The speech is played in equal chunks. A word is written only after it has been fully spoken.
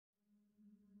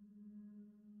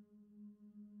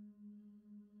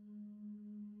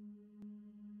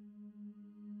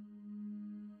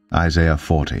Isaiah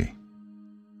 40.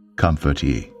 Comfort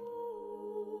ye.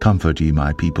 Comfort ye,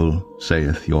 my people,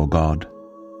 saith your God.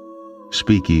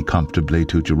 Speak ye comfortably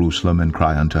to Jerusalem, and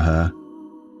cry unto her,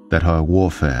 that her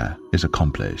warfare is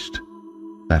accomplished,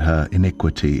 that her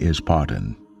iniquity is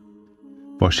pardoned.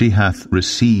 For she hath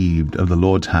received of the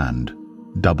Lord's hand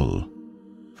double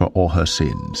for all her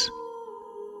sins.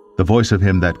 The voice of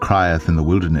him that crieth in the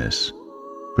wilderness,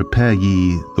 Prepare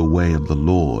ye the way of the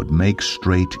Lord, make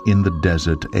straight in the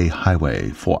desert a highway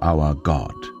for our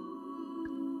God.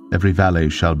 Every valley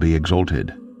shall be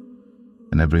exalted,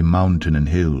 and every mountain and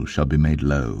hill shall be made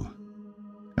low,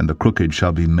 and the crooked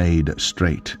shall be made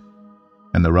straight,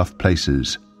 and the rough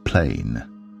places plain.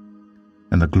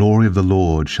 And the glory of the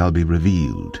Lord shall be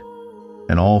revealed,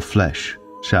 and all flesh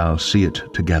shall see it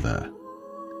together.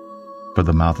 For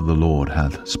the mouth of the Lord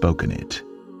hath spoken it.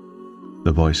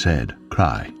 The voice said,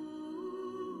 Cry.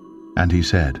 And he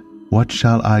said, What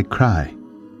shall I cry?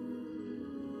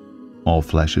 All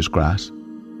flesh is grass,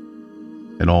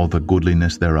 and all the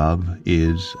goodliness thereof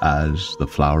is as the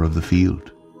flower of the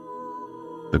field.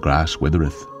 The grass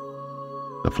withereth,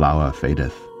 the flower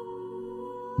fadeth,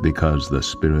 because the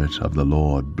Spirit of the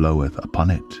Lord bloweth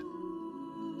upon it.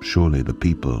 Surely the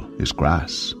people is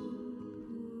grass.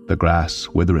 The grass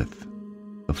withereth,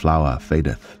 the flower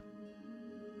fadeth,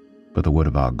 but the word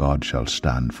of our God shall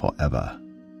stand forever.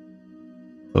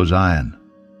 O Zion,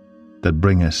 that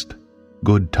bringest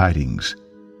good tidings,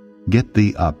 get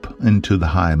thee up into the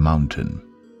high mountain.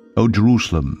 O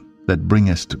Jerusalem, that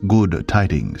bringest good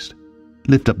tidings,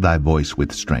 lift up thy voice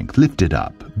with strength, lift it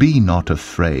up, be not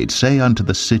afraid. Say unto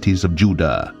the cities of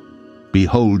Judah,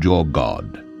 Behold your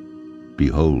God.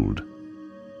 Behold,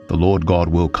 the Lord God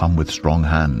will come with strong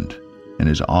hand, and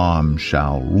his arm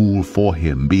shall rule for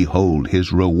him. Behold,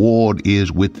 his reward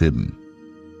is with him,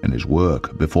 and his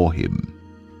work before him.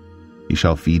 He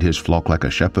shall feed his flock like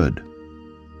a shepherd.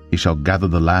 He shall gather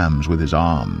the lambs with his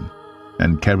arm,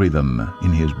 and carry them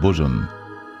in his bosom,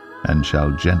 and shall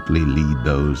gently lead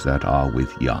those that are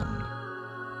with young.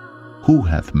 Who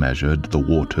hath measured the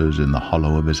waters in the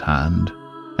hollow of his hand,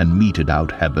 and meted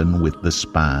out heaven with the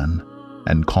span,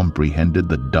 and comprehended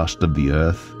the dust of the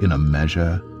earth in a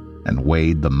measure, and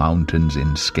weighed the mountains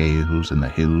in scales, and the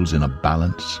hills in a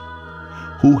balance?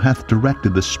 Who hath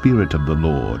directed the Spirit of the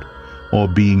Lord, or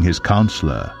being his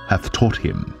counselor hath taught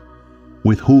him?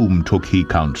 With whom took he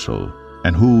counsel,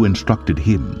 and who instructed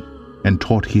him, and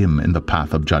taught him in the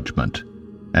path of judgment,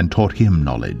 and taught him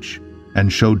knowledge,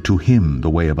 and showed to him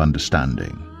the way of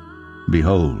understanding?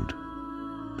 Behold,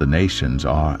 the nations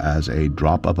are as a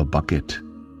drop of a bucket,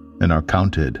 and are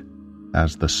counted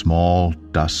as the small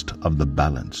dust of the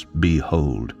balance.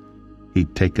 Behold, he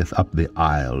taketh up the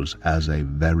isles as a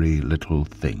very little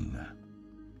thing.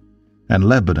 And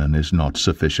Lebanon is not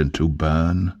sufficient to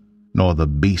burn, nor the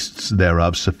beasts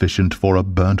thereof sufficient for a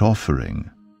burnt offering.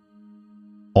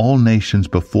 All nations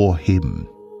before him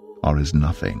are as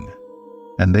nothing,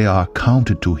 and they are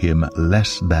counted to him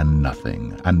less than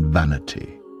nothing, and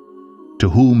vanity. To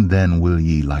whom then will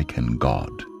ye liken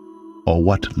God? Or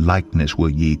what likeness will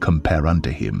ye compare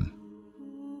unto him?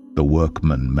 The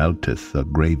workman melteth a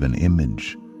graven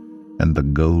image, and the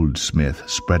goldsmith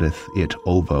spreadeth it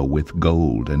over with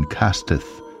gold, and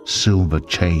casteth silver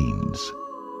chains.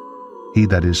 He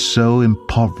that is so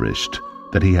impoverished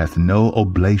that he hath no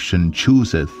oblation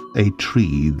chooseth a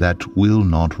tree that will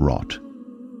not rot.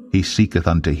 He seeketh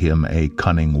unto him a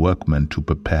cunning workman to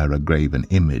prepare a graven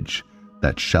image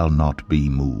that shall not be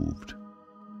moved.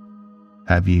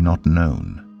 Have ye not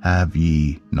known? Have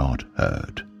ye not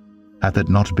heard? Hath it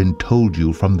not been told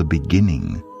you from the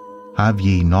beginning? Have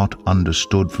ye not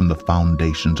understood from the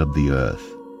foundations of the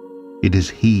earth? It is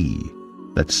he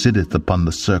that sitteth upon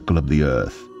the circle of the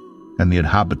earth, and the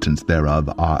inhabitants thereof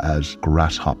are as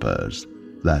grasshoppers,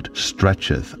 that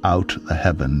stretcheth out the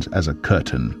heavens as a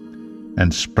curtain,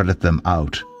 and spreadeth them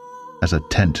out as a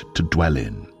tent to dwell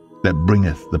in, that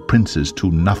bringeth the princes to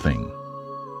nothing.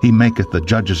 He maketh the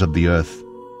judges of the earth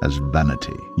as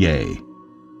vanity. Yea,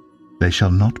 they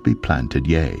shall not be planted,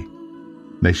 yea,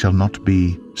 they shall not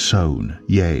be sown,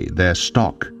 yea, their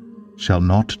stock shall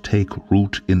not take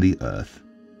root in the earth.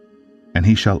 And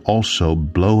he shall also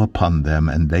blow upon them,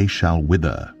 and they shall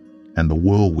wither, and the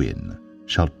whirlwind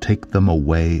shall take them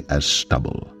away as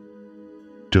stubble.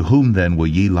 To whom then will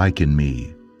ye liken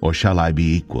me, or shall I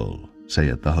be equal,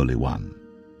 saith the Holy One?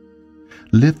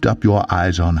 Lift up your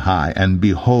eyes on high, and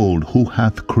behold, who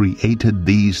hath created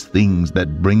these things,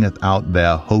 that bringeth out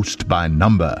their host by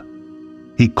number?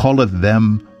 He calleth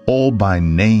them all by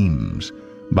names,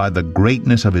 by the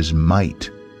greatness of his might,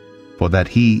 for that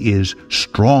he is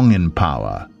strong in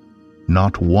power,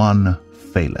 not one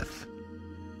faileth.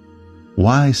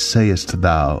 Why sayest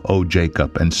thou, O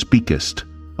Jacob, and speakest,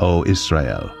 O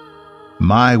Israel,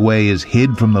 My way is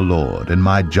hid from the Lord, and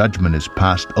my judgment is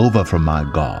passed over from my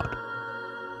God?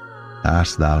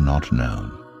 Hast thou not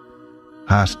known?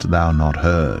 Hast thou not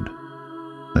heard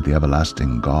that the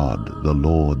everlasting God, the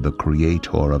Lord, the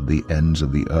Creator of the ends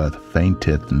of the earth,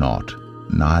 fainteth not,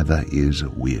 neither is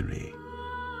weary?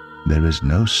 There is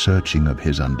no searching of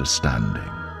his understanding.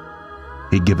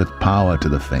 He giveth power to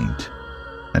the faint,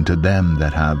 and to them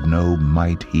that have no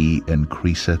might he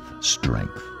increaseth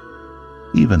strength.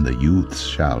 Even the youths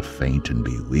shall faint and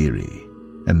be weary,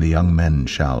 and the young men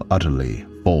shall utterly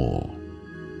fall.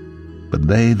 But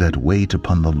they that wait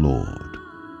upon the Lord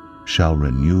shall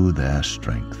renew their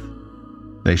strength.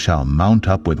 They shall mount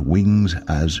up with wings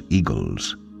as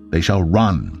eagles. They shall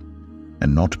run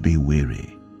and not be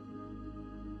weary,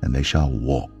 and they shall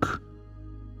walk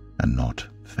and not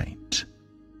faint.